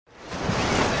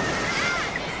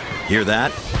Hear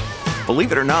that?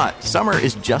 Believe it or not, summer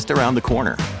is just around the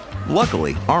corner.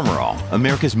 Luckily, Armor All,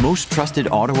 America's most trusted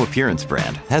auto appearance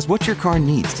brand, has what your car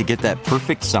needs to get that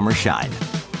perfect summer shine.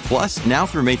 Plus, now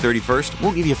through May 31st,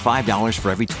 we'll give you $5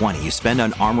 for every $20 you spend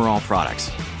on Armor All products.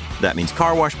 That means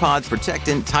car wash pods,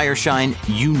 protectant, tire shine,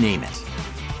 you name it.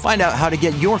 Find out how to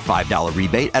get your $5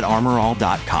 rebate at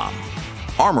armorall.com.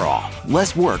 Armor All,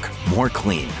 less work, more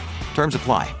clean. Terms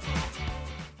apply.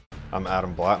 I'm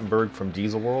Adam Blattenberg from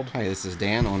Diesel World. Hi, this is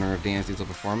Dan, owner of Dan's Diesel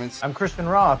Performance. I'm Christian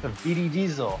Roth of BD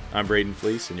Diesel. I'm Braden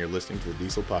Fleece, and you're listening to the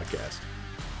Diesel Podcast.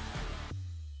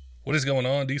 What is going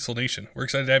on, Diesel Nation? We're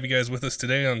excited to have you guys with us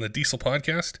today on the Diesel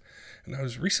Podcast. And I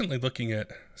was recently looking at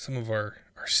some of our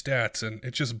stats, and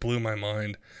it just blew my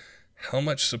mind how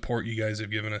much support you guys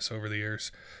have given us over the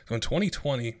years. So in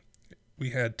 2020,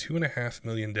 we had 2.5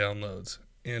 million downloads.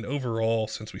 And overall,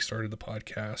 since we started the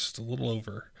podcast, a little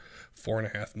over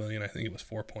 4.5 million. I think it was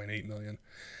 4.8 million.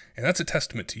 And that's a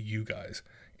testament to you guys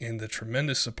and the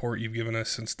tremendous support you've given us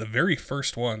since the very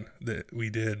first one that we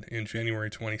did in January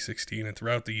 2016 and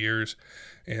throughout the years,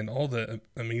 and all the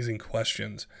amazing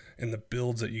questions and the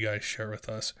builds that you guys share with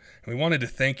us. And we wanted to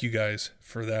thank you guys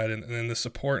for that and the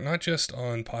support, not just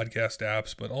on podcast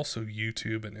apps, but also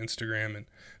YouTube and Instagram and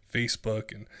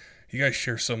Facebook. And you guys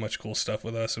share so much cool stuff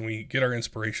with us, and we get our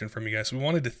inspiration from you guys. So we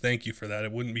wanted to thank you for that.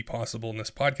 It wouldn't be possible, and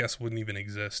this podcast wouldn't even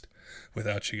exist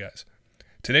without you guys.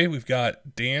 Today, we've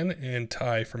got Dan and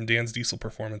Ty from Dan's Diesel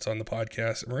Performance on the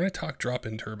podcast, and we're going to talk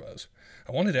drop-in turbos.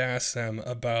 I wanted to ask them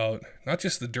about not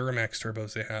just the Duramax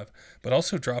turbos they have, but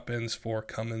also drop-ins for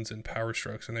Cummins and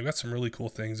Powerstrokes, and they've got some really cool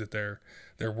things that they're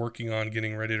working on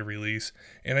getting ready to release.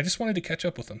 And I just wanted to catch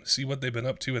up with them, see what they've been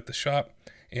up to at the shop,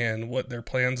 and what their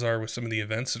plans are with some of the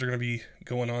events that are going to be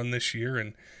going on this year,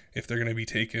 and if they're going to be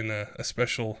taking a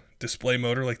special display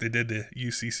motor like they did to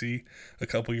UCC a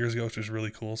couple years ago, which was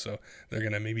really cool. So they're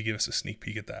going to maybe give us a sneak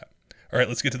peek at that. All right,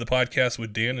 let's get to the podcast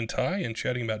with Dan and Ty and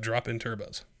chatting about drop-in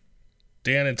turbos.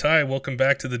 Dan and Ty, welcome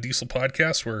back to the Diesel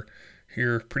Podcast. We're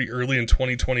here pretty early in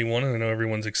 2021, and I know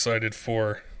everyone's excited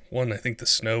for, I think the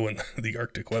snow and the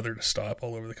Arctic weather to stop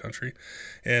all over the country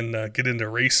and get into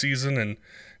race season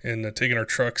and taking our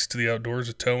trucks to the outdoors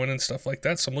with towing and stuff like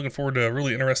that. So I'm looking forward to a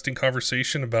really interesting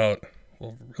conversation about,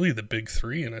 really the big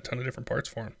three and a ton of different parts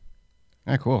for them.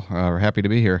 Yeah, cool. We're happy to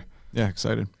be here. Yeah,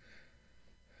 excited.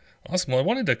 Awesome. Well, I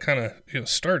wanted to kind of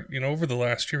start, over the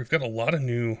last year, we've got a lot of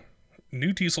new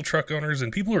diesel truck owners,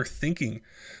 and people are thinking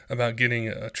about getting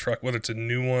a truck, whether it's a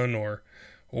new one or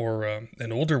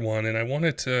an older one. And I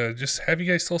wanted to just have you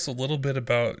guys tell us a little bit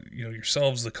about,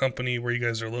 yourselves, the company, where you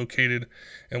guys are located,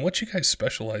 and what you guys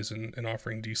specialize in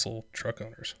offering diesel truck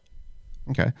owners.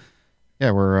 Okay. Yeah,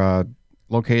 we're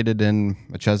located in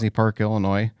Machesney Park,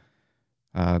 Illinois.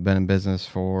 Been in business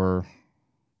for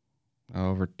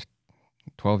over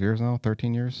 12 years now,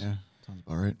 13 years. Yeah, sounds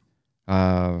about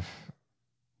right.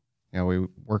 We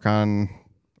work on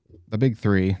the big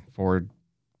three: Ford,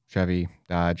 Chevy,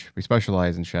 Dodge. We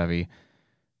specialize in Chevy.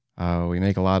 We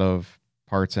make a lot of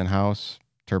parts in-house: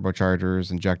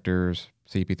 turbochargers, injectors,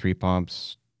 CP3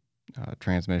 pumps,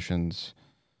 transmissions,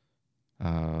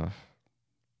 a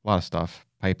lot of stuff,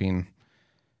 piping.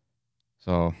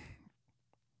 So,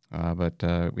 we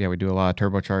do a lot of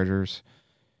turbochargers,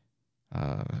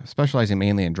 specializing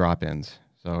mainly in drop-ins.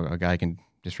 So a guy can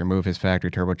just remove his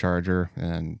factory turbocharger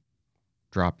and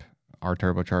drop our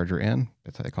turbocharger in.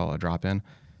 That's how they call it, a drop-in.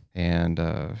 And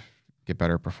get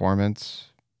better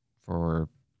performance for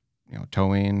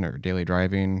towing or daily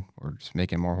driving or just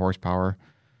making more horsepower.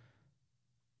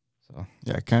 So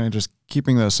yeah, kind of just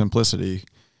keeping the simplicity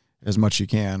as much you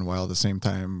can while at the same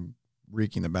time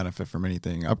reaping the benefit from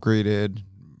anything upgraded,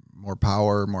 more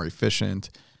power, more efficient.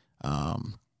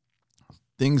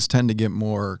 Things tend to get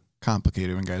more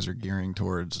complicated when guys are gearing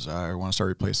towards I want to start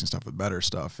replacing stuff with better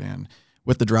stuff. And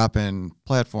with the drop-in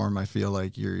platform, I feel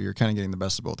like you're kind of getting the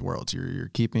best of both worlds. You're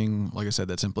keeping, like I said,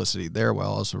 that simplicity there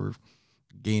while also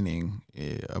gaining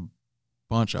a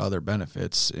bunch of other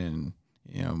benefits in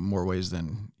more ways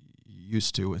than you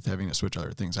used to with having to switch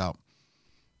other things out.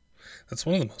 That's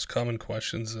one of the most common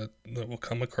questions that we'll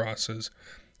come across is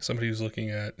somebody who's looking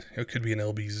at, it could be an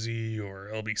LBZ or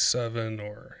LB7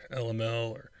 or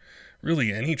LML or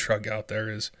really any truck out there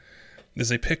is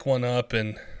they pick one up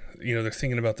and they're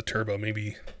thinking about the turbo.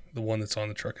 Maybe the one that's on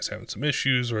the truck is having some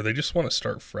issues, or they just want to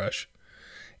start fresh.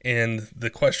 And the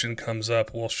question comes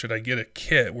up, well, should I get a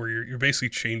kit where you're basically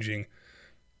changing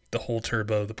the whole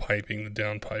turbo, the piping, the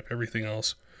downpipe, everything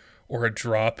else, or a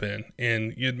drop-in?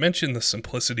 And you had mentioned the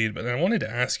simplicity, but I wanted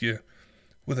to ask you,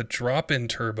 with a drop-in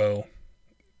turbo,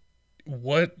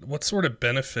 what sort of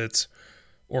benefits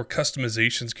or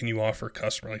customizations can you offer a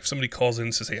customer? Like if somebody calls in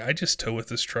and says, hey, I just tow with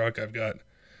this truck. I've got,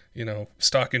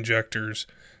 stock injectors,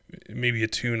 maybe a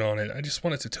tune on it. I just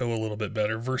want it to tow a little bit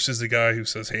better versus the guy who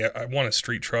says, hey, I want a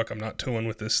street truck. I'm not towing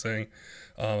with this thing.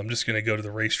 I'm just going to go to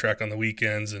the racetrack on the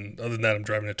weekends. And other than that, I'm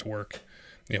driving it to work,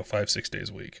 5-6 days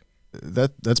a week.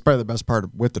 That's probably the best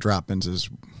part with the drop-ins is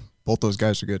both those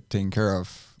guys are good taken care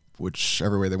of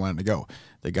whichever way they wanted to go.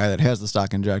 The guy that has the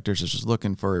stock injectors is just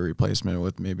looking for a replacement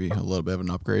with maybe a little bit of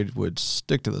an upgrade, would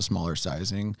stick to the smaller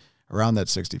sizing around that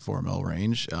 64 mil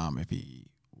range. If he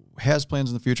has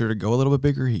plans in the future to go a little bit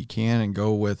bigger, he can, and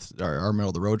go with our middle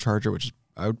of the road charger, which is,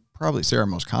 I would probably say, our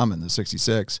most common, the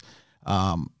 66.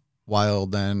 While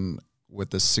then with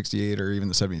the 68 or even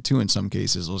the 72 in some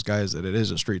cases, those guys that it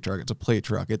is a street truck, it's a plate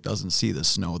truck, it doesn't see the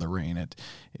snow, the rain,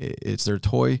 it's their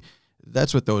toy.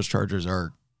 That's what those chargers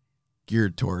are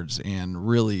geared towards, and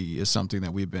really is something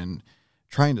that we've been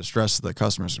trying to stress to the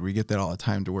customers. We get that all the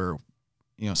time, to where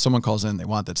someone calls in, they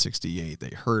want that 68,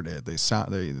 they heard it, they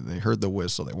heard the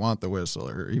whistle, they want the whistle,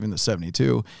 or even the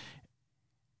 72,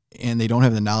 and they don't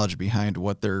have the knowledge behind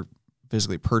what they're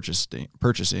physically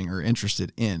purchasing or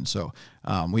interested in. So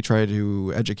we try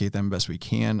to educate them best we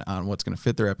can on what's going to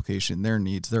fit their application, their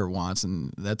needs, their wants,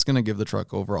 and that's going to give the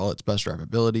truck overall its best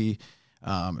drivability.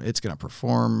 It's going to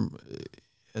perform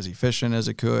as efficient as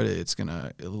it could.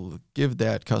 It'll give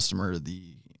that customer the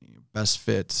best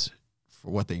fit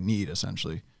for what they need,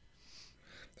 essentially.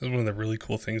 That's one of the really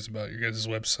cool things about your guys'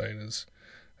 website is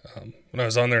when I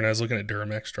was on there and I was looking at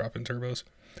Duramax drop-in turbos,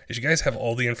 is you guys have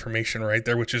all the information right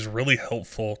there, which is really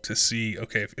helpful to see,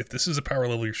 okay, if this is a power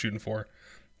level you're shooting for,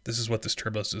 this is what this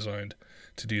turbo is designed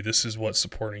to do. This is what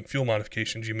supporting fuel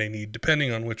modifications you may need,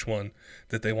 depending on which one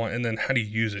that they want. And then how do you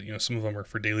use it? Some of them are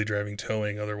for daily driving,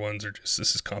 towing. Other ones are just,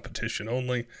 this is competition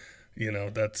only.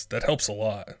 That helps a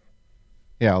lot.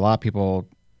 Yeah, a lot of people,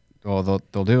 well,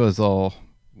 they'll do is they'll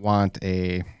want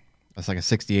it's like a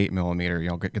 68 millimeter,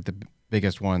 get the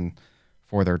biggest one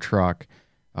for their truck.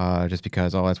 Just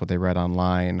because, that's what they read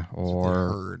online,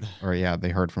 or they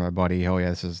heard from a buddy,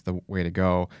 this is the way to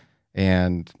go.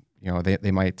 And,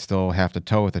 they might still have to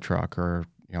tow with the truck, or,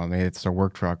 maybe it's their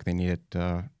work truck. They need it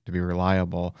to be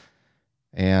reliable.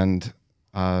 And,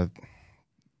 they're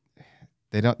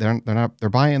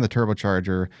buying the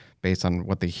turbocharger based on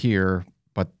what they hear,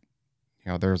 but,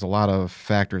 there's a lot of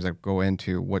factors that go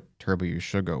into what turbo you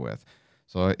should go with.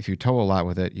 So if you tow a lot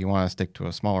with it, you want to stick to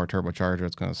a smaller turbocharger.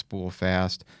 It's going to spool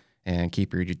fast and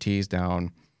keep your EGTs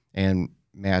down and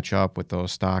match up with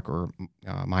those stock or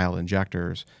mild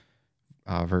injectors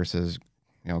versus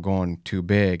going too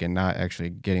big and not actually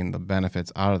getting the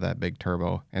benefits out of that big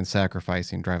turbo and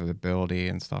sacrificing drivability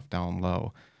and stuff down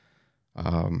low.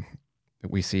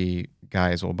 We see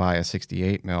guys will buy a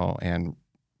 68 mil and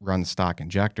run stock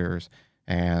injectors,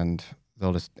 and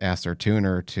they'll just ask their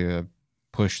tuner to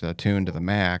push the tune to the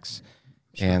max,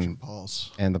 and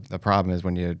pulse. And the problem is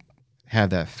when you have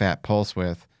that fat pulse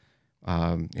width,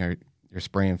 you're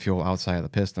spraying fuel outside of the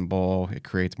piston bowl. It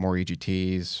creates more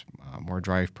EGTs, more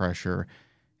drive pressure,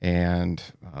 and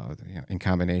in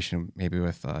combination maybe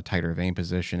with a tighter vane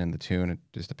position in the tune, it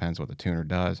just depends what the tuner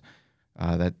does.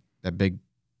 That big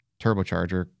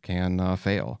turbocharger can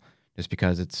fail just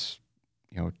because it's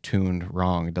tuned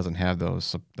wrong. It doesn't have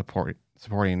those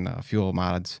supporting fuel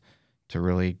mods to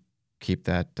really keep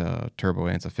that turbo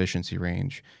in its efficiency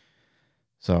range.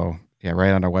 So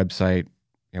right on our website,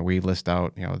 we list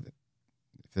out, if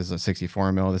this is a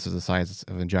 64 mil, this is the size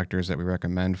of injectors that we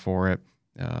recommend for it.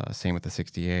 Same with the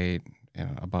 68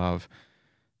 and above.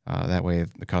 That way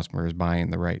the customer is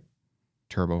buying the right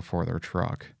turbo for their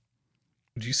truck.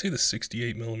 Would you say the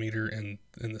 68 millimeter and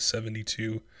the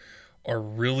 72 are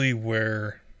really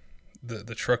where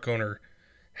the truck owner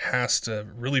has to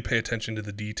really pay attention to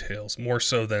the details, more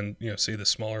so than, say the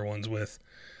smaller ones with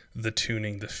the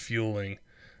tuning, the fueling,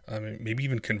 maybe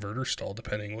even converter stall,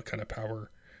 depending what kind of power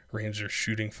range they're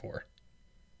shooting for?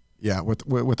 Yeah,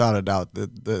 without a doubt,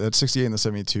 the 68 and the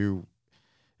 72,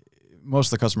 most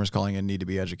of the customers calling in need to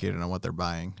be educated on what they're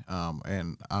buying.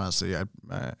 And honestly,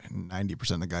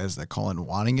 90% of the guys that call in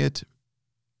wanting it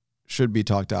should be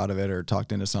talked out of it or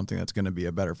talked into something that's going to be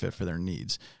a better fit for their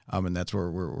needs. And that's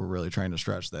where we're really trying to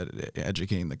stress that,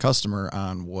 educating the customer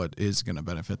on what is going to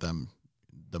benefit them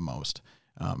the most.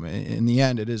 In the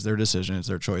end, it is their decision, it's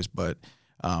their choice. But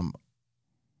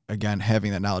again,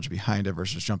 having that knowledge behind it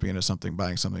versus jumping into something,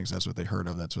 buying something because that's what they heard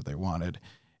of, that's what they wanted,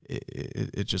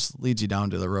 it just leads you down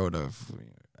to the road of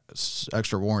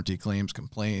extra warranty claims,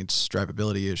 complaints,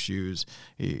 drivability issues.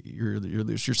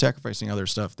 You're sacrificing other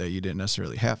stuff that you didn't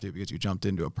necessarily have to because you jumped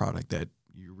into a product that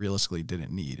you realistically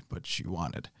didn't need, but you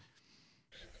wanted.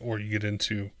 or you get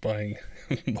into buying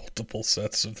multiple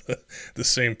sets of the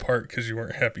same part because you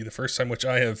weren't happy the first time, which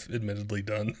I have admittedly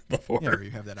done before. Yeah, where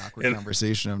you have that awkward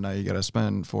conversation of now you got to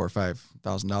spend $4,000 or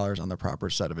 $5,000 on the proper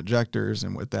set of injectors,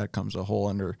 and with that comes a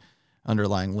whole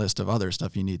underlying list of other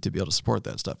stuff you need to be able to support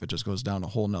that stuff. It just goes down a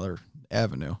whole nother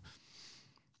avenue.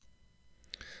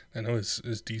 I know as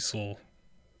diesel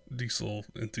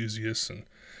enthusiasts and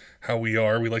how we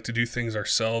like to do things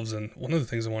ourselves. And one of the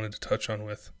things I wanted to touch on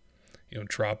with,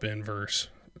 drop-in versus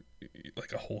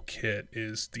like a whole kit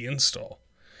is the install.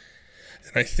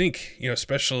 And I think,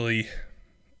 especially,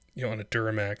 on a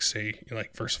Duramax, say,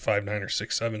 like versus 5.9 or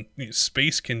 6.7,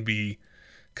 space can be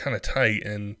kind of tight.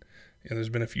 And there's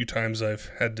been a few times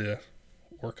I've had to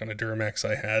work on a Duramax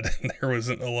I had, and there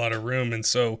wasn't a lot of room. And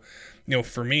so,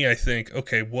 for me, I think,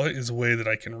 okay, what is a way that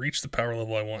I can reach the power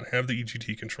level I want, have the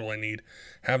EGT control I need,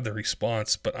 have the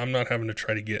response, but I'm not having to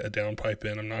try to get a downpipe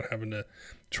in. I'm not having to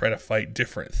try to fight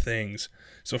different things.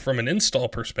 So from an install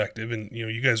perspective, and,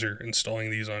 you guys are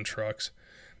installing these on trucks,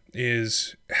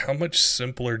 is how much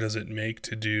simpler does it make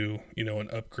to do, an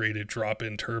upgraded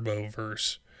drop-in turbo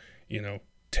versus,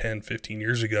 10, 15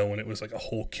 years ago when it was like a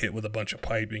whole kit with a bunch of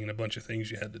piping and a bunch of things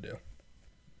you had to do?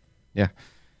 Yeah.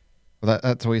 Well,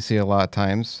 that's what we see a lot of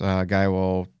times. A guy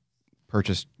will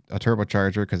purchase a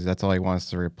turbocharger because that's all he wants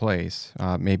to replace.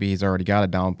 Maybe he's already got a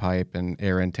downpipe and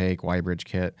air intake, Y-bridge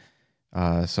kit.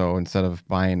 So instead of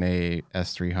buying a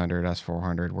S300,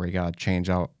 S400, where you got to change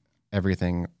out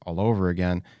everything all over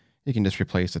again, you can just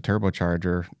replace the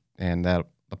turbocharger, and that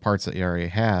the parts that he already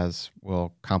has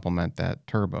will complement that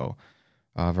turbo.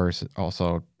 Versus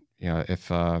also,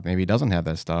 if maybe he doesn't have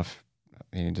that stuff,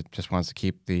 and he just wants to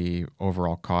keep the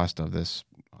overall cost of this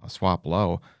swap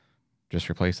low, just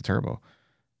replace the turbo.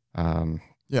 Yeah,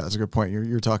 that's a good point.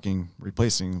 You're talking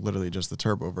replacing literally just the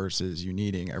turbo versus you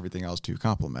needing everything else to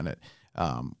complement it,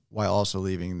 while also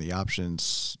leaving the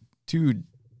options to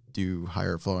do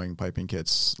higher flowing piping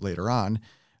kits later on.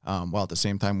 While at the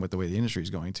same time, with the way the industry is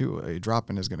going too, a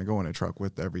drop-in is going to go in a truck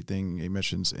with everything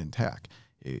emissions intact.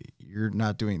 You're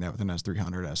not doing that with an S300,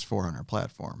 S400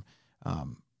 platform.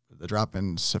 The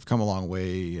drop-ins have come a long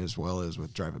way, as well as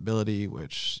with drivability,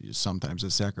 which sometimes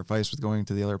is sacrificed with going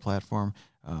to the other platform.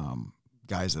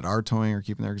 Guys that are towing are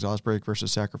keeping their exhaust brake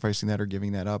versus sacrificing that or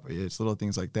giving that up. It's little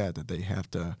things like that that they have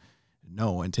to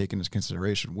know and take into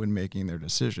consideration when making their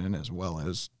decision, as well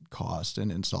as cost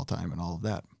and install time and all of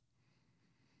that.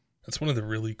 That's one of the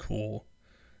really cool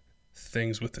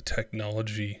things with the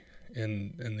technology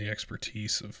and the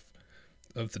expertise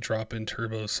of the drop-in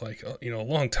turbos. Like, a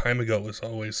long time ago it was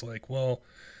always like, well,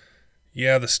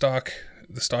 yeah, the stock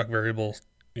variable,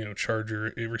 charger,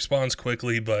 it responds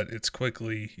quickly, but it's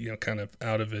quickly, kind of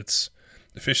out of its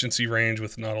efficiency range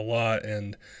with not a lot,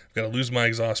 and I've got to lose my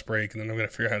exhaust brake, and then I'm going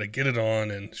to figure out how to get it on,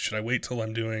 and should I wait till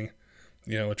I'm doing,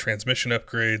 a transmission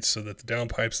upgrade so that the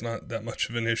downpipe's not that much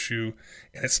of an issue?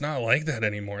 And it's not like that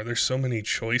anymore. There's so many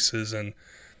choices. And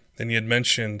then you had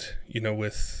mentioned,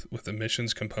 with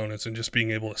emissions components and just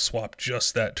being able to swap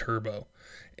just that turbo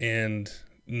and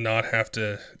not have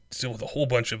to deal with a whole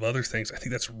bunch of other things. I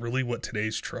think that's really what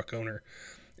today's truck owner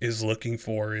is looking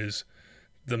for, is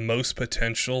the most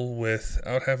potential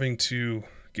without having to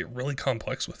get really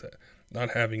complex with it,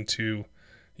 not having to,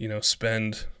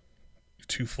 spend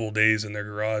 2 full days in their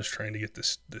garage trying to get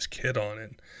this kit on.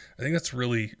 And I think that's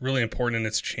really, really important, and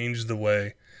it's changed the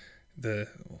way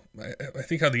I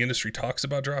think how the industry talks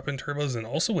about drop-in turbos, and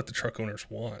also what the truck owners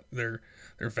want. They're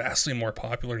vastly more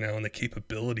popular now, and the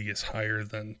capability is higher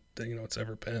than it's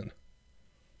ever been.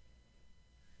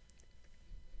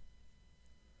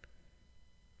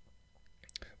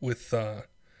 With the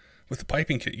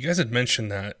piping kit, you guys had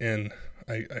mentioned that, and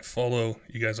I follow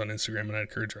you guys on Instagram, and I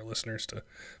encourage our listeners to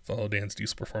follow Dan's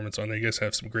Diesel Performance on there. You guys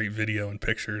have some great video and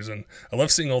pictures, and I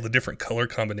love seeing all the different color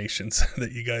combinations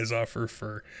that you guys offer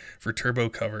for turbo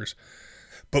covers.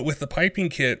 But with the piping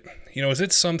kit, is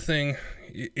it something,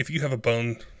 if you have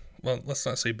let's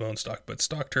not say bone stock, but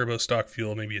stock turbo, stock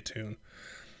fuel, maybe a tune,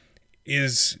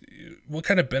 what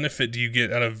kind of benefit do you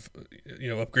get out of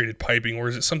upgraded piping, or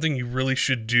is it something you really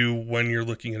should do when you're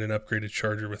looking at an upgraded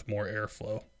charger with more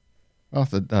airflow? Well,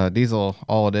 the diesel,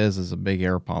 all it is a big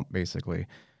air pump, basically.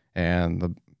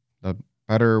 And the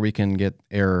better we can get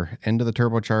air into the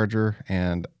turbocharger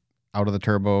and out of the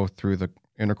turbo through the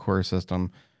intercooler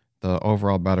system, the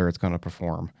overall better it's going to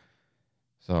perform.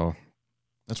 So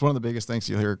that's one of the biggest things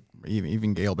you'll hear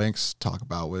even Gale Banks talk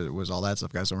about was all that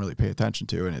stuff guys don't really pay attention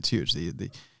to, and it's huge.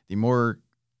 The more,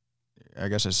 I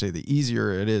guess I say, the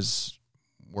easier it is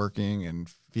working and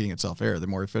feeding itself air, the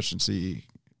more efficient,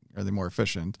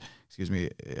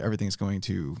 everything's going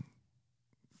to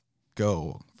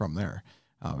go from there.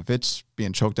 If it's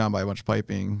being choked down by a bunch of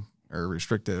piping or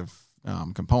restrictive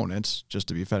components just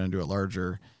to be fed into a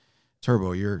larger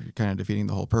turbo, you're kind of defeating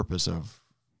the whole purpose of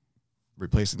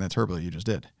replacing that turbo that you just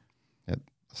did.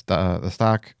 The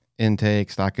stock intake,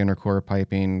 stock intercore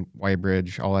piping, Y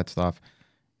bridge, all that stuff,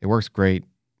 it works great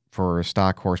for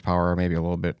stock horsepower, maybe a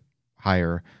little bit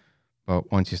higher.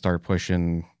 But once you start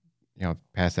pushing,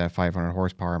 past that 500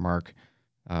 horsepower mark,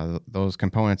 those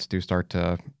components do start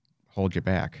to hold you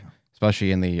back,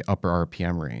 especially in the upper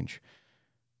RPM range.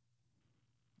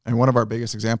 And one of our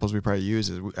biggest examples we probably use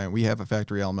is we have a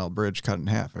factory LML bridge cut in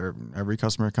half. Every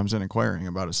customer comes in inquiring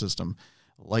about a system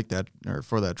like that or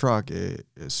for that truck.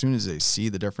 As soon as they see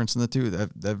the difference in the two,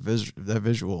 that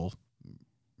visual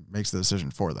makes the decision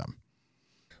for them.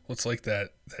 Well, it's like that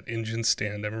engine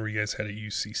stand I remember you guys had at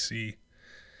UCC,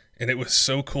 and it was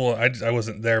so cool. I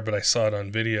wasn't there, but I saw it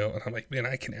on video, and I'm like, man,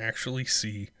 I can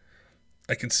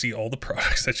see all the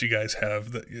products that you guys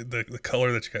have. The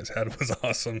color that you guys had was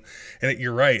awesome. And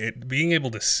you're right. Being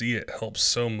able to see it helps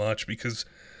so much because,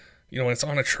 when it's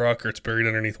on a truck or it's buried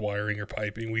underneath wiring or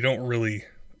piping,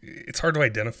 it's hard to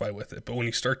identify with it. But when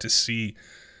you start to see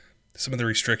some of the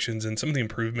restrictions and some of the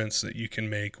improvements that you can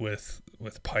make with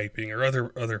piping or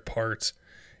other parts,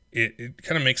 it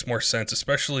kind of makes more sense,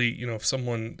 especially, if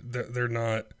someone, they're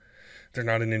not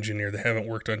an engineer. They haven't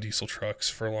worked on diesel trucks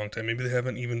for a long time. Maybe they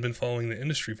haven't even been following the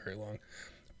industry very long.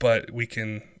 But we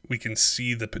can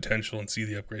see the potential and see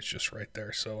the upgrades just right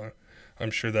there. So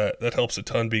I'm sure that helps a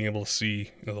ton, being able to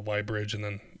see the Y bridge and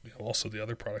then also the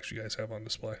other products you guys have on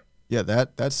display. Yeah,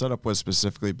 that setup was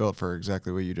specifically built for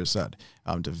exactly what you just said,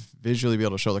 to visually be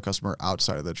able to show the customer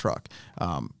outside of the truck.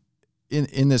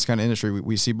 In this kind of industry,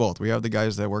 we see both. We have the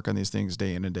guys that work on these things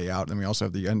day in and day out, and we also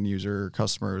have the end user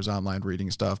customer who's online reading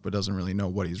stuff but doesn't really know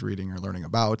what he's reading or learning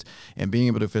about. And being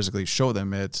able to physically show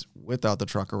them it without the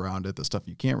truck around it, the stuff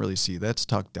you can't really see, that's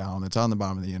tucked down, that's on the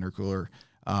bottom of the intercooler,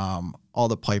 all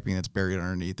the piping that's buried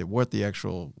underneath it, what the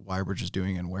actual Y bridge is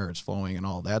doing and where it's flowing and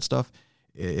all that stuff,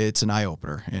 it's an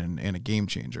eye-opener and a game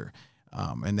changer.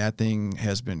 And that thing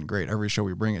has been great. Every show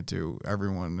we bring it to,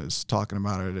 everyone is talking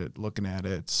about it, looking at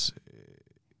it,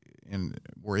 and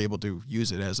we're able to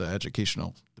use it as an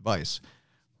educational device,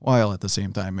 while at the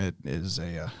same time it is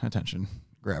a attention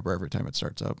grabber every time it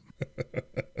starts up.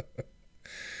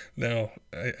 Now,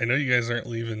 I know you guys aren't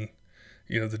leaving,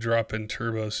 the drop-in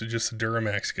turbos to just the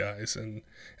Duramax guys, and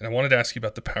I wanted to ask you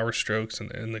about the Powerstrokes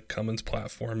and the Cummins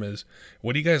platform.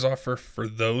 What do you guys offer for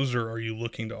those, or are you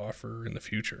looking to offer in the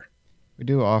future? We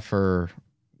do offer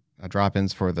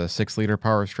drop-ins for the 6-liter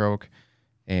Powerstroke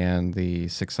and the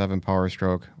 6.7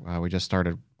 Powerstroke. We just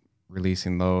started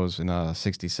releasing those in a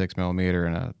 66 millimeter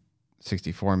and a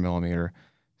 64 millimeter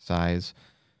size.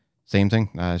 Same thing.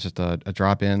 It's just a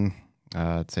drop-in.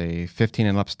 It's a 15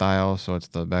 and up style, so it's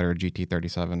the better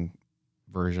GT37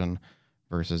 version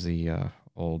versus the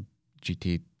old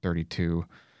GT32.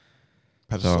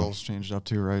 Pedestals changed up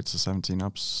too, right? It's a 17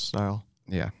 up style.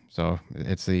 Yeah, so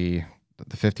it's the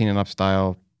 15 and up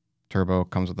style. Turbo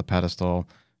comes with the pedestal.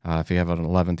 If you have an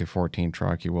 11 through 14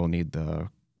 truck, you will need the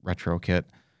retro kit,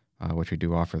 which we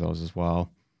do offer those as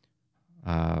well.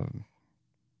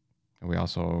 We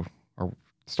also are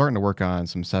starting to work on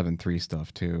some 7.3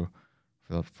 stuff too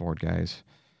for the Ford guys.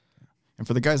 And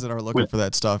for the guys that are looking for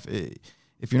that stuff,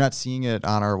 if you're not seeing it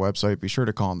on our website, be sure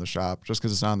to call in the shop. Just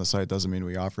because it's on the site doesn't mean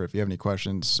we offer it. If you have any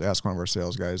questions, ask one of our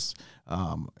sales guys.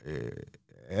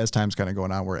 As time's kind of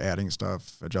going on, we're adding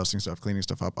stuff, adjusting stuff, cleaning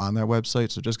stuff up on that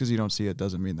website. So just because you don't see it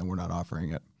doesn't mean that we're not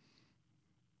offering it.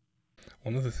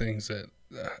 One of the things that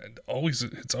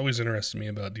it's always interested me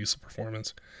about diesel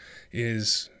performance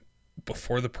is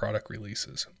before the product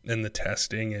releases and the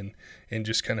testing and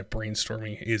just kind of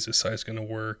brainstorming, is this size going to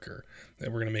work, or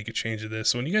that we're going to make a change of this.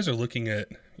 So when you guys are looking at,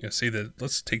 say that,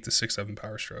 let's take the 6.7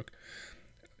 Powerstroke,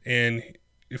 and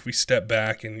if we step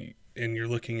back and you're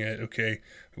looking at, okay,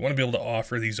 we want to be able to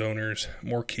offer these owners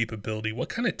more capability, what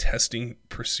kind of testing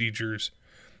procedures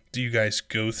do you guys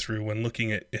go through when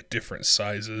looking at different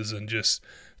sizes and just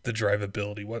the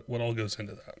drivability? What all goes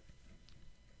into that?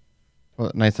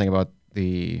 Well, the nice thing about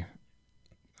the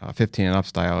 15 and up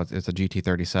style, it's a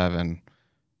GT37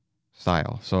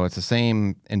 style. So it's the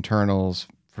same internals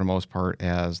for the most part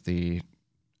as the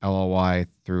LLY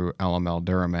through LML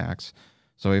Duramax.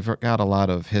 So we've got a lot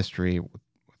of history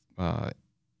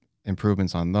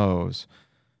improvements on those.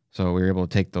 So we were able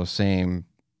to take those same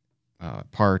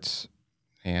parts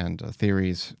and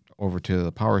theories over to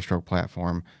the Powerstroke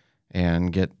platform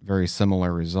and get very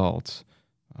similar results.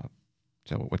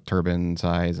 So with turbine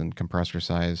size and compressor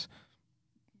size,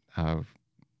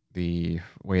 the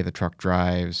way the truck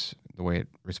drives, the way it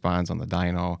responds on the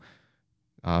dyno,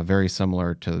 very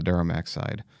similar to the Duramax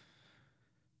side.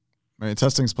 I mean,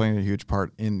 testing's playing a huge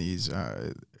part in these.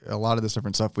 A lot of this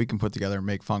different stuff we can put together and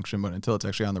make function, but until it's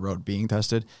actually on the road being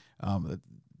tested,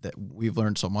 that we've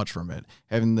learned so much from it.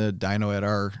 Having the dyno at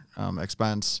our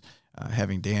expense,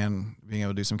 having Dan being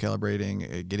able to do some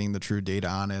calibrating, getting the true data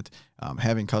on it,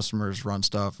 having customers run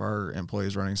stuff, our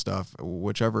employees running stuff,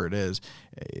 whichever it is,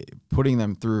 putting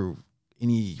them through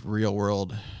any real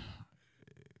world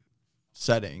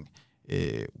setting.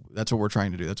 That's what we're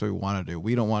trying to do. That's what we want to do.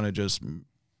 We don't want to just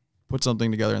put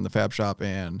something together in the fab shop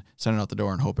and send it out the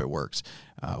door and hope it works.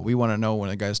 We want to know when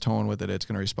a guy's towing with it, it's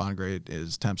going to respond great.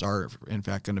 His temps are, in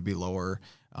fact, going to be lower.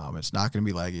 It's not going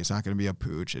to be laggy. It's not going to be a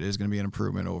pooch. It is going to be an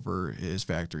improvement over his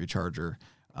factory charger.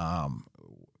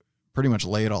 Pretty much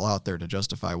lay it all out there to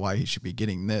justify why he should be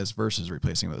getting this versus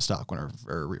replacing it with a stock one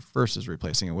or versus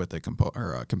replacing it with a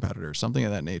competitor, something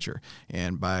of that nature.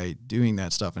 And by doing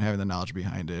that stuff and having the knowledge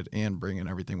behind it and bringing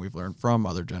everything we've learned from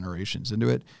other generations into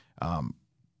it,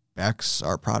 backs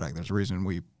our product. There's a reason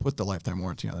we put the lifetime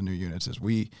warranty on the new units is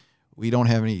we don't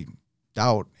have any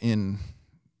doubt in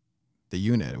the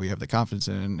unit. We have the confidence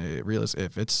in it.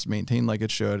 If it's maintained like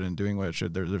it should and doing what it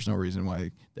should, there's no reason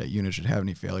why that unit should have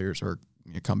any failures or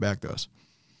come back to us.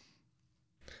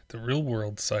 The real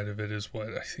world side of it is what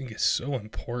I think is so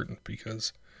important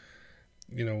because,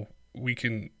 we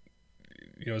can,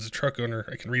 as a truck owner,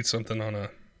 I can read something on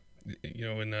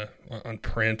on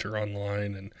print or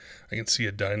online, and I can see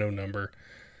a dyno number.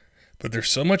 But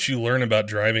there's so much you learn about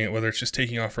driving it, whether it's just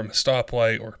taking off from a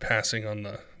stoplight or passing on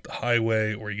the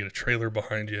highway, or you get a trailer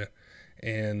behind you,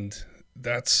 and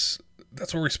that's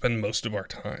where we spend most of our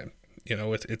time.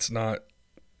 It's not,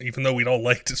 even though we'd all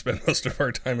like to spend most of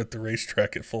our time at the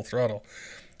racetrack at full throttle,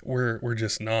 we're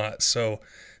just not. So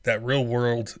that real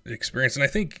world experience, and I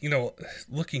think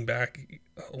looking back,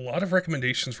 a lot of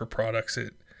recommendations for products,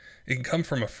 it can come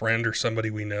from a friend or somebody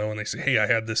we know, and they say, hey, I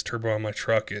had this turbo on my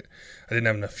truck. I didn't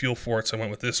have enough fuel for it, so I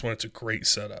went with this one. It's a great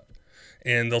setup.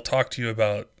 And they'll talk to you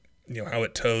about, how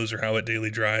it tows or how it daily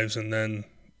drives, and then,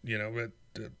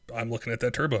 I'm looking at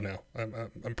that turbo now.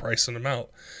 I'm pricing them out.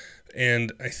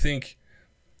 And I think,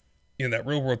 that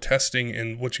real world testing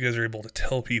and what you guys are able to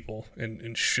tell people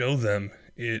and show them,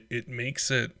 it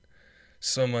makes it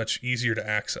so much easier to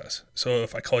access. So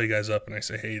if I call you guys up and I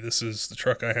say, hey, this is the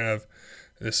truck I have,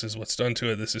 this is what's done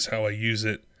to it, this is how I use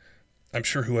it, I'm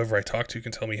sure whoever I talk to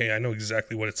can tell me, hey, I know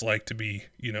exactly what it's like to be,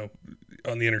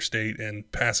 on the interstate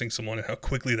and passing someone and how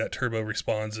quickly that turbo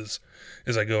responds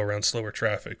as I go around slower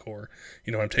traffic, or,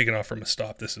 I'm taking off from a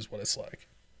stop, this is what it's like.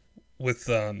 With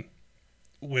the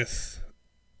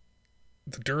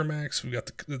Duramax, we got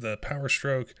the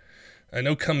Powerstroke. I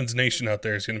know Cummins Nation out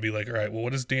there is going to be like, all right, well,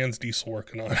 what is Dan's diesel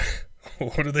working on?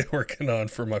 What are they working on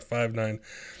for my 5.9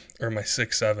 or my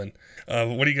 6.7?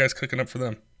 What are you guys cooking up for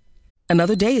them?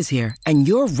 Another day is here, and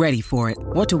you're ready for it.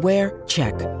 What to wear?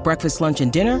 Check. Breakfast, lunch,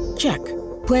 and dinner? Check.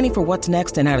 Planning for what's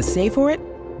next and how to save for it?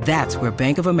 That's where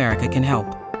Bank of America can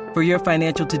help. For your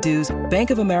financial to-dos, Bank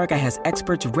of America has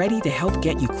experts ready to help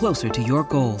get you closer to your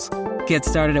goals. Get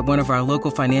started at one of our local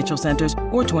financial centers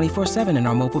or 24/7 in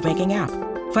our mobile banking app.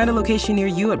 Find a location near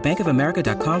you at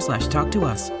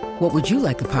bankofamerica.com/talktous. What would you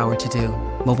like the power to do?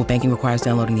 Mobile banking requires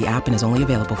downloading the app and is only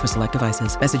available for select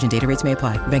devices. Message and data rates may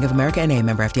apply. Bank of America NA,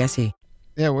 member FDIC.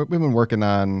 Yeah, we've been working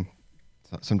on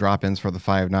some drop-ins for the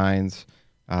 5.9s.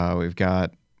 We've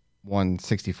got one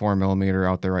 64 millimeter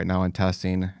out there right now in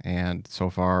testing, and so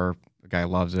far the guy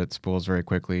loves it. Spools very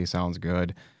quickly, sounds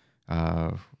good.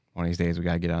 One of these days we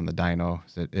got to get on the dyno.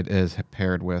 It is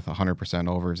paired with 100%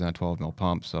 overs and a 12 mil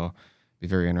pump, so it'd be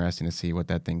very interesting to see what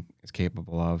that thing is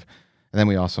capable of. And then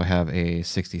we also have a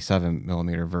 67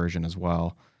 millimeter version as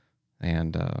well,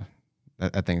 and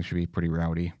that thing should be pretty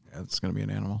rowdy. Yeah, it's going to be an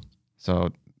animal.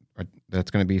 So that's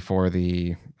going to be for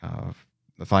the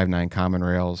 5.9 common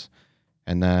rails,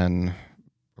 and then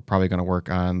we're probably going to work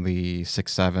on the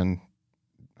 6.7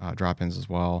 drop-ins as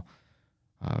well.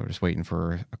 We're just waiting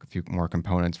for a few more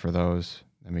components for those,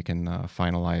 and we can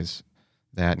finalize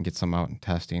that and get some out in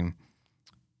testing.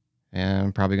 And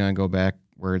I'm probably going to go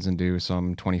backwards and do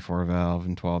some 24 valve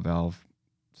and 12 valve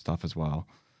stuff as well.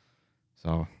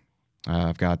 So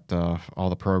I've got all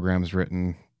the programs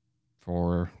written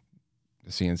for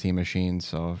the CNC machines,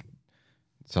 so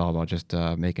it's all about just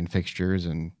making fixtures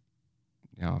and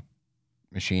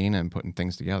machining and putting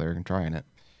things together and trying it.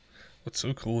 What's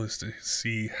so cool is to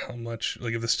see how much,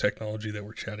 like, of this technology that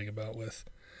we're chatting about with,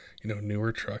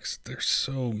 newer trucks. There's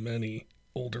so many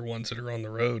older ones that are on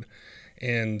the road,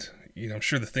 and I'm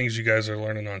sure the things you guys are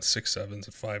learning on 6.7s and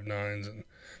 5.9s and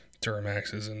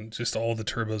Duramaxes and just all the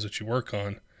turbos that you work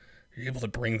on, you're able to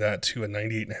bring that to a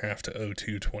 98.5 to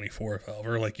 02 24 valve,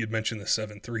 or like you'd mentioned the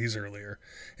 7.3s earlier.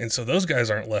 And so those guys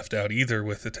aren't left out either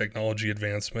with the technology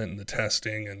advancement and the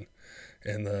testing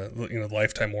and the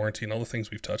lifetime warranty and all the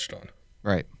things we've touched on.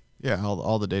 Right. Yeah,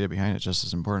 all the data behind it's just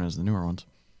as important as the newer ones.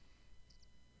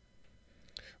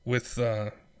 With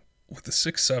the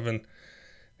 6.7,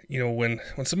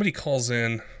 when somebody calls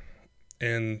in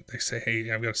and they say,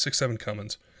 hey, I've got a 6.7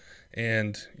 Cummins,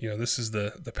 and this is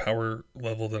the power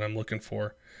level that I'm looking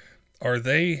for, are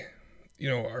they,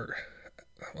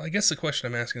 I guess the question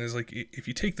I'm asking is, like, if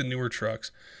you take the newer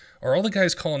trucks, are all the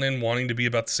guys calling in wanting to be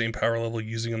about the same power level,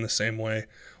 using them the same way,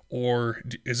 or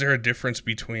is there a difference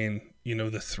between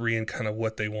the three and kind of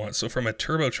what they want? So from a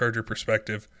turbocharger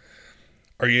perspective,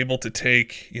 are you able to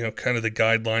take, kind of the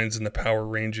guidelines and the power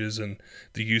ranges and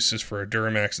the uses for a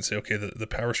Duramax and say, okay, the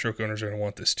Powerstroke owners are going to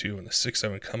want this too, and the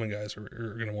 6.7 Cummins guys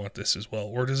are going to want this as well?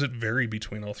 Or does it vary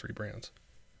between all three brands?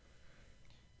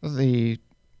 The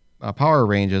power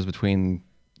ranges between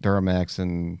Duramax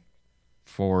and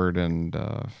Ford and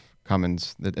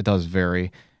Cummins, it does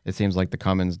vary. It seems like the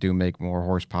Cummins do make more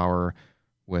horsepower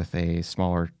with a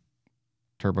smaller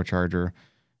turbocharger.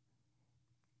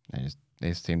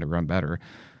 They seem to run better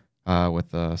with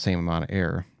the same amount of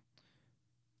air.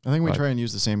 I think we try and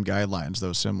use the same guidelines,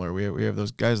 though similar. We have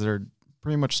those guys that are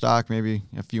pretty much stock, maybe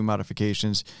a few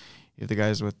modifications. You have the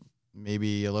guys with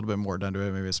maybe a little bit more done to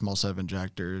it, maybe a small set of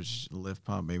injectors, lift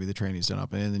pump, maybe the training's done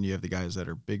up. And then you have the guys that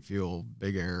are big fuel,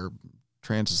 big air,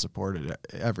 transit supported,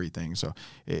 everything. So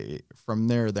from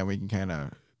there, then we can kind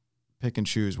of pick and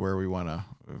choose where we want to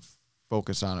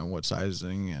focus on and what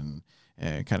sizing and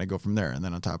kind of go from there. And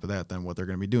then on top of that, then what they're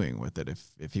going to be doing with it.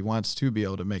 If he wants to be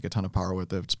able to make a ton of power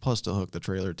with it, plus to hook the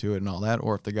trailer to it and all that,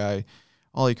 or if the guy,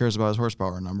 all he cares about is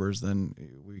horsepower numbers, then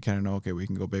we kind of know, okay, we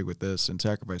can go big with this and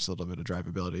sacrifice a little bit of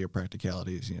drivability or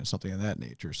practicalities, something of that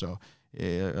nature. So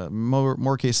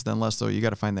more cases than less, though, you got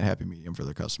to find that happy medium for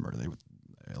the customer.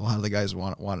 A lot of the guys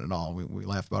want it all. We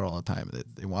laugh about it all the time.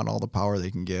 They want all the power they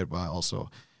can get while also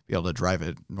be able to drive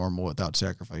it normal without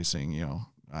sacrificing,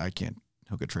 I can't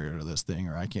hook a trailer to this thing,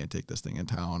 or I can't take this thing in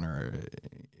town, or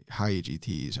high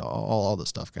EGTs, all the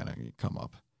stuff kind of come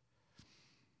up.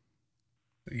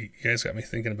 You guys got me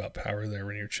thinking about power there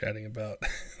when you're chatting about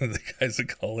the guys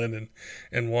that call in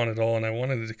and want it all. And I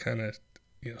wanted to kind of,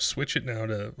 switch it now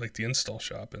to like the install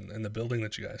shop and the building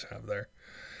that you guys have there.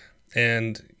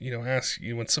 And, ask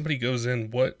you, when somebody goes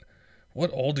in, what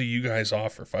all do you guys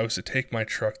offer? If I was to take my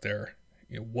truck there,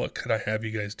 what could I have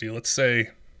you guys do? Let's say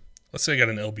I got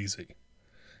an LBZ.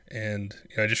 And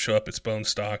I just show up, it's bone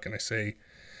stock, and I say,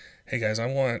 hey guys, I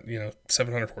want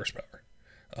 700 horsepower.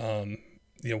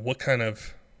 What kind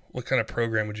of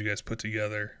program would you guys put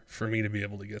together for me to be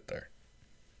able to get there?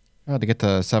 To get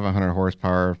to 700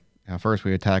 horsepower, first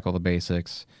we would tackle the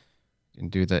basics and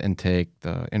do the intake,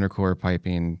 the intercooler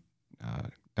piping,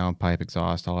 downpipe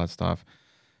exhaust, all that stuff.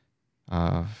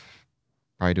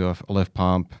 Probably do a lift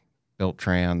pump, built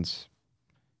trans,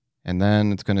 and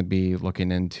then it's going to be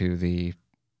looking into the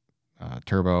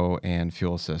turbo and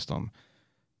fuel system.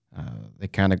 They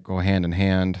kind of go hand in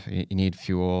hand. You need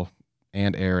fuel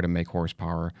and air to make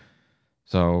horsepower.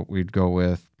 So we'd go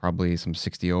with probably some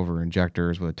 60 over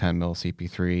injectors with a 10 mil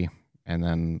CP3 and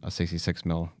then a 66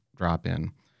 mil drop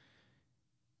in.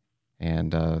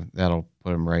 And that'll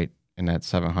put them right in that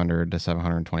 700 to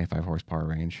 725 horsepower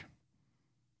range.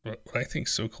 What I think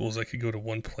is so cool is I could go to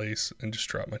one place and just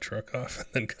drop my truck off and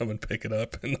then come and pick it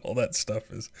up, and all that stuff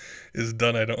is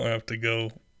done. I don't have to go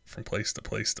from place to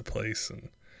place to place,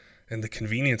 and the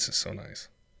convenience is so nice.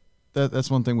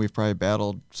 That's one thing we've probably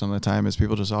battled some of the time is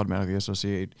people just automatically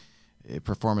associate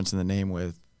performance in the name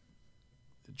with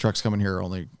trucks coming here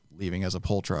only leaving as a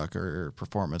pull truck or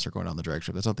performance or going down the drag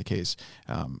strip. That's not the case.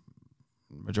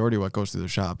 Majority of what goes through the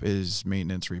shop is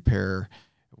maintenance, repair,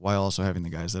 while also having the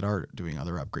guys that are doing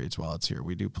other upgrades while it's here.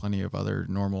 We do plenty of other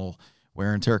normal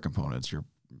wear and tear components, your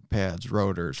pads,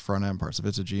 rotors, front end parts. If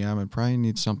it's a GM, it probably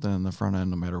needs something in the front end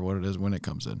no matter what it is when it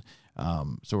comes in.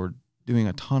 So we're doing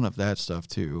a ton of that stuff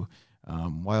too,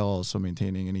 while also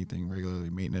maintaining anything regularly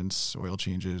maintenance, oil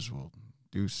changes. We'll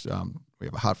do we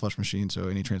have a hot flush machine, so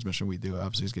any transmission we do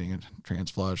obviously is getting a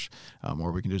trans flush,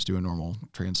 or we can just do a normal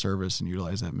trans service and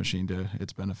utilize that machine to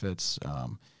its benefits.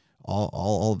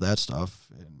 All of that stuff.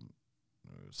 And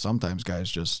sometimes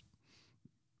guys just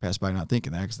pass by not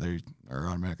thinking that because they are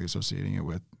automatically associating it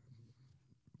with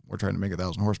we're trying to make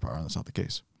 1,000 horsepower, and that's not the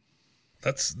case.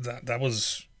 That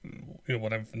was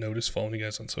what I've noticed following you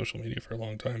guys on social media for a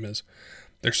long time is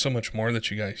there's so much more that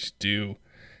you guys do.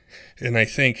 And I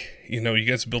think, you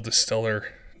guys built a stellar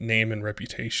name and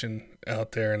reputation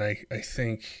out there. And I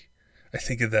think I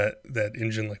think of that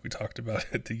engine like we talked about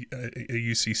at the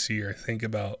UCC, or I think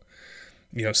about,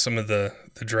 some of the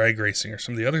drag racing or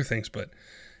some of the other things, but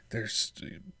there's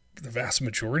the vast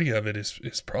majority of it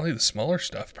is probably the smaller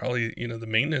stuff, probably, the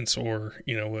maintenance, or,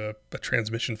 a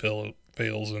transmission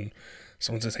fails and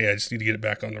someone says, hey, I just need to get it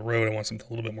back on the road. I want something a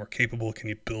little bit more capable. Can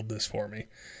you build this for me?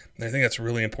 And I think that's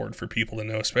really important for people to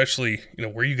know, especially,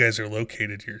 where you guys are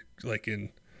located. You're like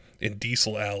in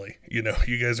Diesel Alley, you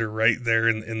guys are right there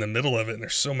in the middle of it. And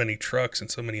there's so many trucks and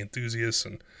so many enthusiasts.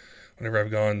 And whenever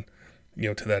I've gone,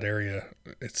 to that area,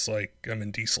 it's like I'm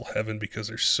in diesel heaven, because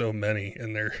there's so many,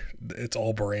 and it's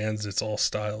all brands, it's all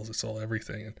styles, it's all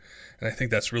everything. And I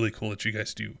think that's really cool that you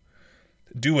guys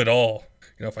do it all.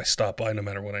 If I stop by, no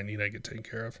matter what I need, I get taken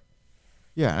care of.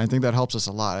 Yeah, I think that helps us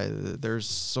a lot. There's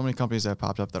so many companies that have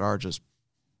popped up that are just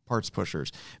parts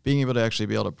pushers. Being able to actually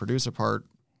be able to produce a part,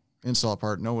 install a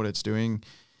part, know what it's doing,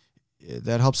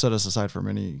 that helps set us aside from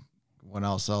anyone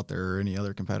else out there, or any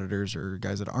other competitors or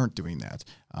guys that aren't doing that.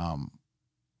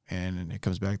 And it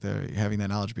comes back to having that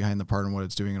knowledge behind the part and what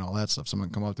it's doing and all that stuff. Someone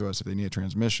come up to us if they need a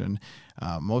transmission.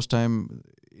 Most time,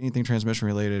 anything transmission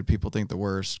related, people think the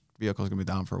worst. Vehicle's going to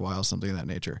be down for a while, something of that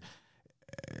nature.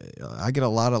 I get a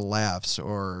lot of laughs,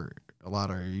 or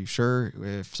are you sure?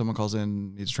 If someone calls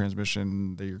in, needs a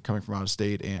transmission, they're coming from out of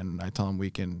state, and I tell them we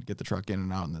can get the truck in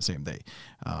and out in the same day.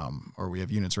 Or we have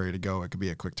units ready to go. It could be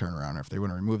a quick turnaround. Or if they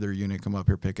want to remove their unit, come up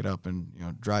here, pick it up,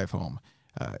 and drive home.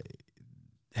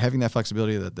 Having that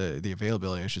flexibility, that the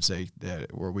availability, I should say,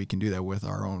 that where we can do that with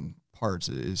our own parts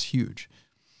is huge.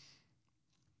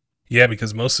 Yeah,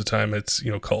 because most of the time it's,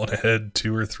 calling ahead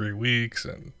 2 or 3 weeks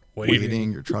and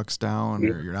waiting. Your truck's down,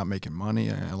 or you're not making money.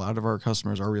 A lot of our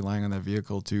customers are relying on that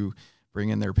vehicle to bring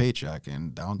in their paycheck,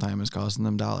 and downtime is costing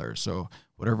them dollars. So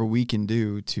whatever we can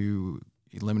do to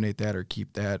eliminate that or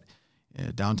keep that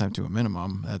downtime to a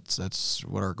minimum, that's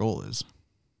what our goal is.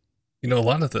 A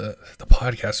lot of the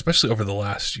podcast, especially over the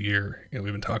last year, we've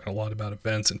been talking a lot about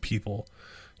events and people,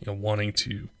 wanting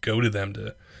to go to them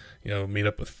to, meet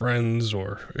up with friends,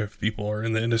 or if people are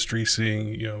in the industry,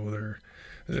 seeing, their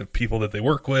people that they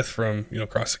work with from,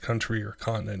 across the country or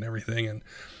continent and everything. And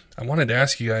I wanted to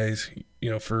ask you guys,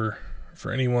 for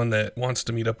anyone that wants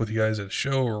to meet up with you guys at a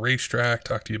show or racetrack,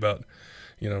 talk to you about,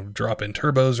 drop-in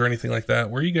turbos or anything like that,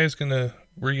 where are you guys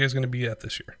gonna be at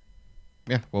this year?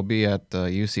 Yeah, we'll be at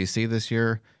UCC this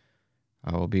year.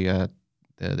 We'll be at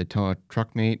the Daytona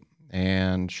Truck Meet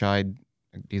and Scheid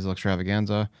Diesel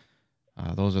Extravaganza.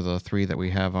 Those are the 3 that we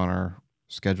have on our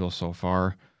schedule so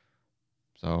far.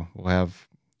 So we'll have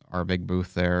our big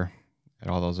booth there at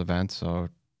all those events. So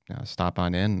stop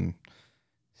on in and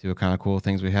see what kind of cool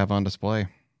things we have on display.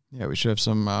 Yeah, we should have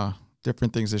some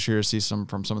different things this year. See some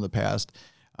from some of the past.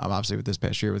 Obviously, with this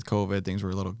past year with COVID, things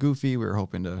were a little goofy. We were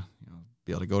hoping to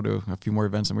be able to go to a few more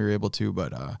events than we were able to,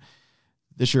 but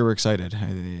this year we're excited.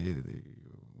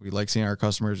 We like seeing our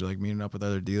customers. We like meeting up with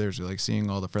other dealers. We like seeing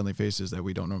all the friendly faces that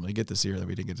we don't normally get to see, or that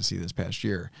we didn't get to see this past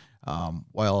year,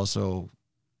 while also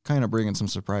kind of bringing some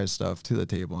surprise stuff to the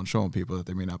table and showing people that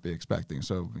they may not be expecting.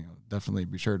 So definitely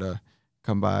be sure to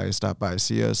come by, stop by,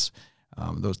 see us.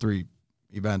 Those 3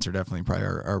 events are definitely probably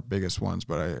our biggest ones,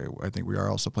 but I think we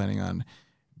are also planning on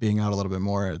being out a little bit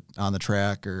more on the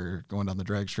track, or going down the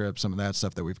drag strip, some of that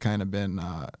stuff that we've kind of been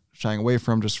shying away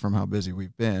from just from how busy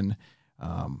we've been.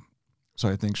 So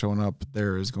I think showing up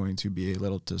there is going to be a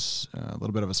little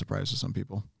bit of a surprise to some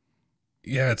people.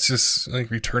 Yeah, it's just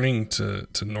like returning to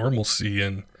normalcy,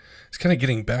 and it's kind of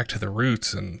getting back to the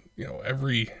roots. And,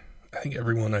 I think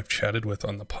everyone I've chatted with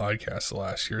on the podcast the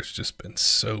last year has just been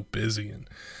so busy,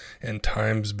 and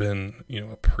time's been,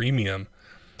 a premium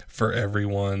for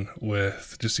everyone,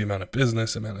 with just the amount of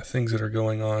business, amount of things that are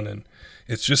going on. And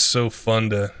it's just so fun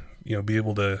to, be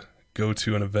able to go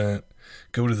to an event,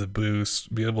 go to the booths,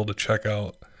 be able to check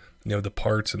out, the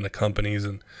parts and the companies.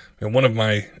 And one of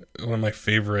my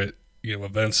favorite,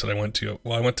 events that I went to,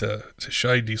 I went to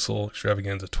Scheid Diesel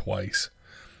Extravaganza twice,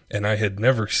 and I had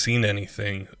never seen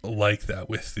anything like that,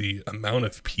 with the amount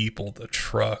of people, the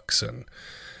trucks, and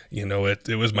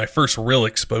it was my first real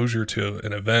exposure to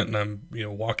an event. And I'm,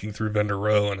 walking through vendor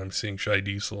row, and I'm seeing Scheid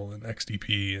Diesel and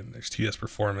XDP, and there's TS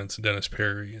Performance and Dennis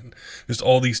Perry, and just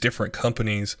all these different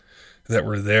companies that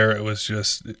were there. It was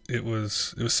just, it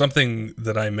was something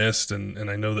that I missed.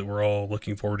 And I know that we're all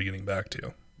looking forward to getting back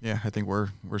to. Yeah, I think we're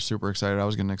super excited. I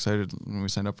was getting excited when we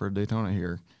signed up for Daytona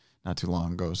here not too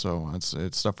long ago. So it's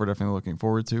stuff we're definitely looking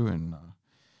forward to. And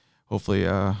hopefully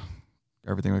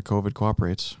everything with COVID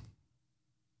cooperates.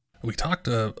 We talked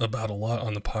about a lot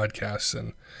on the podcast,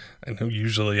 and I know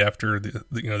usually after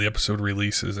the episode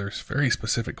releases, there's very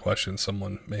specific questions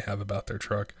someone may have about their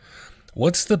truck.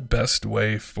 What's the best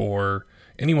way for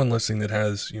anyone listening that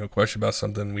has, a question about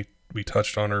something we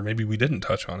touched on, or maybe we didn't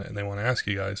touch on it and they want to ask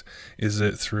you guys? Is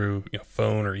it through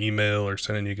phone or email, or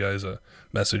sending you guys a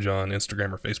message on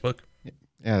Instagram or Facebook?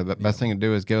 Yeah, the best thing to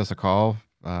do is give us a call.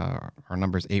 Our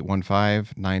number is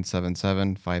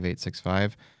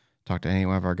 815-977-5865. Talk to any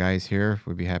one of our guys here.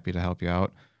 We'd be happy to help you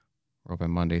out. We're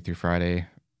open Monday through Friday,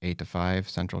 8 to 5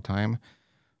 Central Time.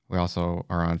 We also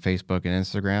are on Facebook and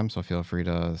Instagram, so feel free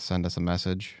to send us a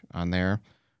message on there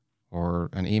or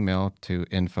an email to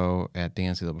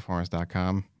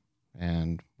info@dancingperformance.com,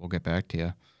 and we'll get back to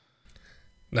you.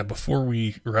 Now, before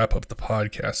we wrap up the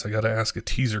podcast, I got to ask a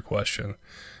teaser question.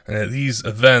 And at these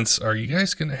events, are you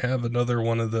guys going to have another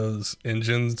one of those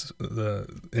engines, the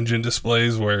engine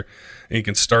displays where you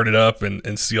can start it up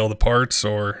and see all the parts,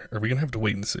 or are we going to have to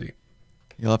wait and see?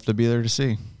 You'll have to be there to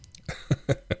see.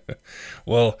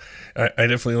 Well, I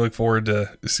definitely look forward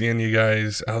to seeing you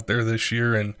guys out there this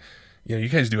year. And, you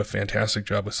guys do a fantastic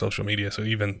job with social media. So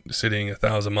even sitting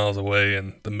 1,000 miles away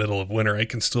in the middle of winter, I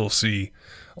can still see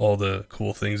all the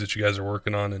cool things that you guys are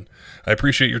working on. And I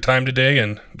appreciate your time today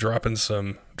and dropping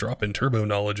turbo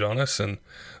knowledge on us, and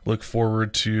look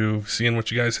forward to seeing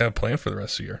what you guys have planned for the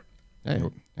rest of the year. Hey,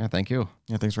 yeah, thank you.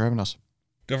 Yeah, thanks for having us.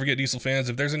 Don't forget, Diesel fans,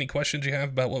 if there's any questions you have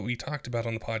about what we talked about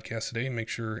on the podcast today, make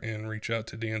sure and reach out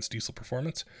to Dan's Diesel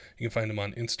Performance. You can find him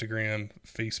on Instagram,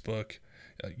 Facebook,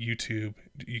 YouTube.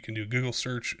 You can do a Google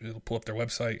search. It'll pull up their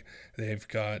website. They've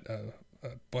got a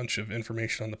bunch of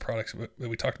information on the products that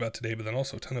we talked about today, but then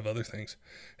also a ton of other things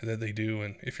that they do.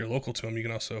 And if you're local to them, you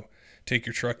can also take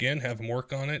your truck in, have them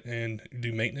work on it, and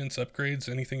do maintenance, upgrades,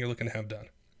 anything you're looking to have done.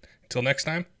 Until next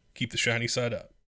time, keep the shiny side up.